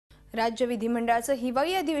राज्य विधिमंडळाचं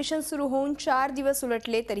हिवाळी अधिवेशन सुरू होऊन 4 दिवस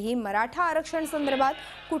उलटले तरीही मराठा आरक्षण संदर्भात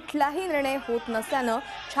कुठलाही निर्णय होत नसल्यानं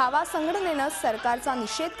छावा संघटनेनं सरकारचा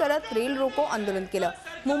निषेध करत रेल रोको आंदोलन केलं।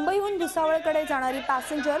 मुंबईहून भुसावळकडे जाणारी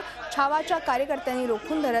पॅसेंजर छावाच्या कार्यकर्त्यांनी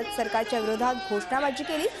रोखून धरत सरकारच्या विरोधात घोषणाबाजी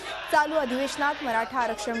केली। चालू अधिवेशनात मराठा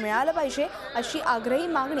आरक्षण मिळालं पाहिजे अशी आग्रही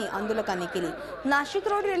मागणी आंदोलकांनी केली। नाशिक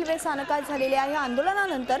रोड रेल्वे स्थानकात झालेल्या या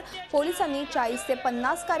आंदोलनानंतर पोलिसांनी 40 ते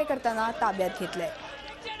 50 कार्यकर्त्यांना ताब्यात घेतले।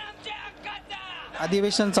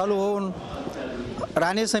 अधिवेशन चालू होऊन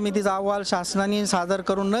राणे समितीचा अहवाल शासनाने सादर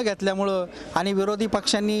करून न घेतल्यामुळे आणि विरोधी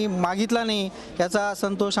पक्षांनी मागितला नाही याचा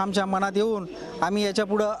असंतोष आमच्या मनात येऊन आम्ही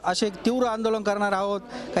याच्यापुढे असे तीव्र आंदोलन करणार आहोत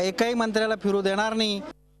का एकाही मंत्र्याला फिरू देणार नाही।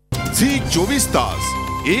 झी 24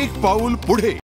 तास एक पाऊल पुढे।